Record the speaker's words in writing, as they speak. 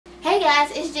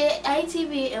guys, it's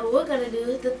JATV and we're gonna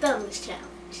do the Thumbless Challenge.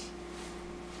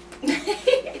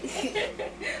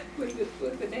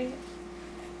 What's the name?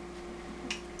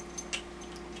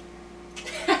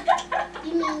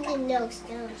 You mean the no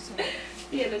thumbs?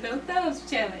 Yeah, the no thumbs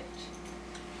challenge.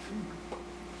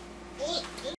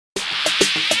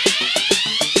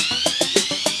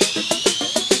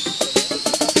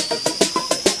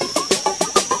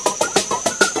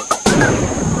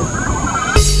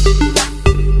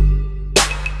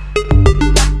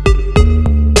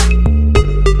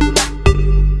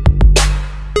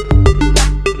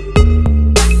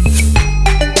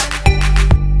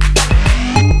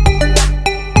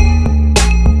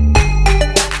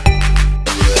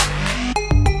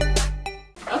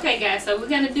 So we're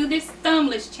going to do this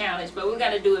thumbless challenge, but we're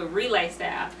going to do it relay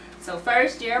style. So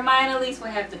first, Jeremiah and Elise will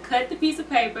have to cut the piece of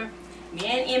paper. Me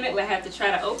and Emmett will have to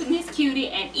try to open this cutie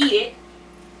and eat it.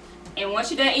 And once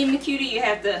you're done eating the cutie, you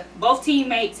have to, both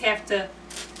teammates have to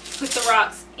put the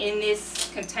rocks in this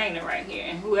container right here.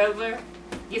 And whoever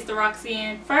gets the rocks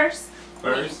in first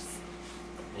wins.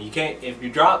 And you can't, if you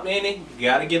drop any, you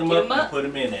got to get them up and put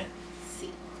them in there.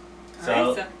 See.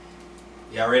 So,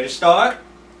 y'all ready to start?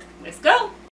 Let's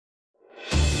go.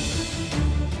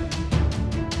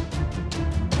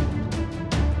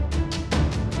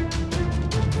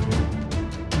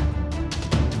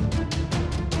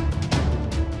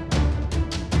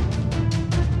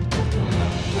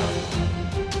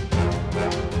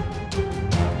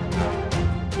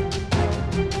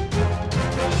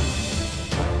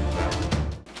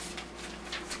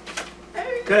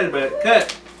 Cut it, bud.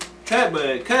 Cut. Cut,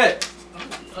 bud. Cut.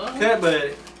 Cut,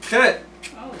 bud. Cut.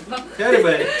 Cut it,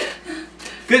 buddy.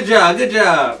 Good job. Good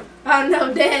job. Oh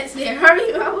no, Dad's there.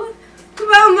 Hurry, Mama. Come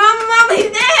on, Mama.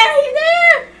 He's there. He's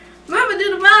there. Mama,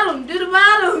 do the bottom. Do the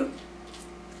bottom.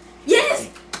 Yes.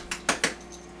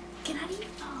 Can I eat?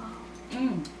 Oh.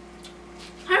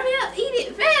 Hurry up. Eat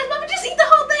it fast. Mama, just eat the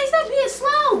whole thing. Stop being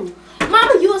slow.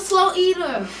 Mama, you a slow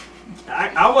eater.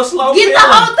 I'm a slow Get the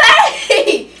whole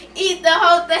thing. Eat the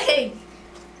whole thing.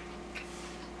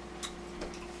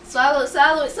 Swallow it,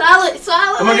 swallow it, swallow it,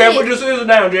 swallow it. Come on, Jerry, put your scissors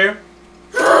down, Jerry.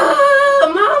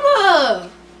 Mama.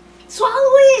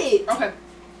 Swallow it. Okay.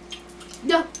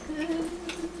 No.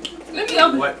 Let me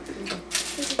open. What?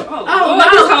 Oh, no.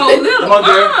 This hole little. Come on,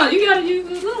 Jerry. You gotta use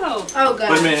this little hole. Oh, God.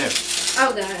 Put them in here.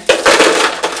 Oh, God.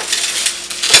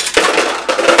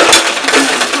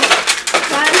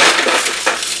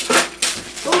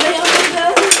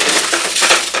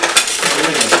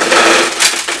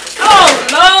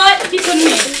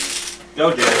 Go,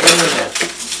 Jerry. Put them in there.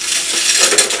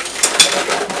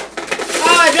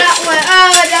 Oh, I dropped one.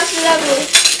 Oh, I dropped another one.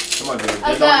 Come on, Jerry.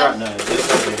 Just don't drop none. Just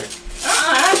go, Jerry.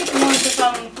 I get the one that's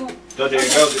on the pool. Go, Jerry.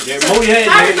 Go, Jerry. Move your head,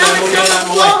 Jerry. Move your head out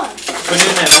of my way. Put it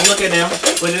in there. Don't look at them.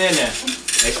 Put it in there.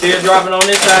 They still dropping on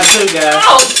this side, too, guys.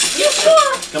 Oh, you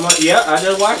sure? Come on. Yep, I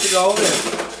just watched it go over there.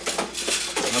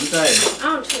 I'm telling you.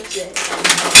 I don't trust that.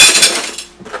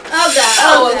 Oh, God.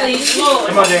 Oh, please, Lord.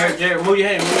 Come on, Jerry. Jerry, move your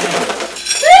head. Move your head.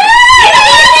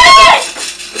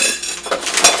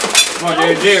 Come on,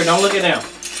 Jerry. Jerry, don't look at them.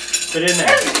 Put it in there.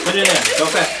 Put it in there. Go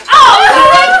fast. Oh,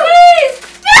 please.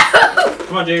 No.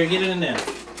 Come on, Jerry. Get it in there.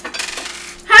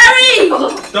 Hurry.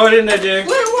 Throw it in there, Jerry.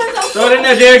 What Throw it in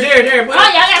there, Jerry. Jerry, Jerry. Oh,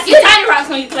 y'all got some tiny rocks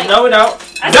on your plate. No, we don't.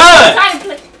 Done.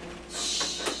 Done.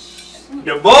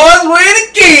 The boys win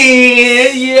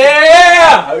again.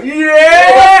 Yeah.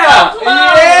 Yeah.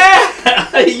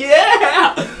 Yeah.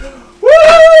 Yeah. Woo.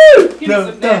 No.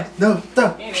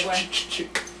 Anyway.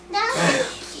 No.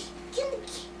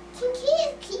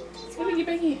 Let me get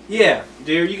back in. Yeah,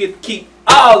 dear, you get to keep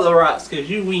all the rocks because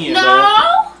you win,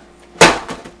 No.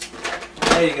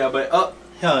 There you go, but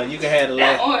you can have the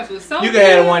That last. orange was so You good. can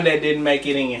have the one that didn't make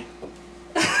it in.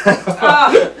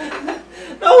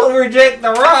 Don't reject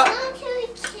the rock.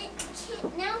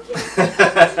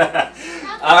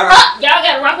 All right. Y'all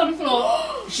got a rock on the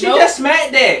floor. She just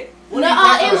smacked that. What are you No,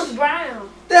 talking it about? was brown.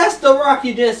 That's the rock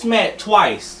you just smacked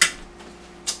twice.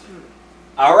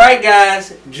 Alright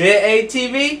guys,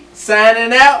 JATV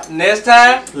signing out. Next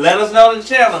time, let us know the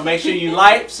channel. Make sure you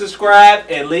like, subscribe,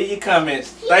 and leave your comments.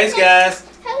 Thanks guys.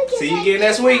 See you again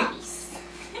next week.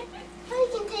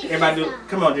 Everybody do,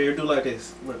 come on dear, do like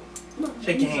this.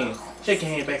 Shake your hand. Shake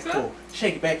your hand back and forth.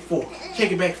 Shake it back and forth.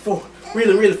 Shake it back and forth.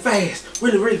 Really, really fast.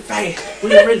 Really, really fast.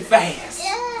 Really, really fast.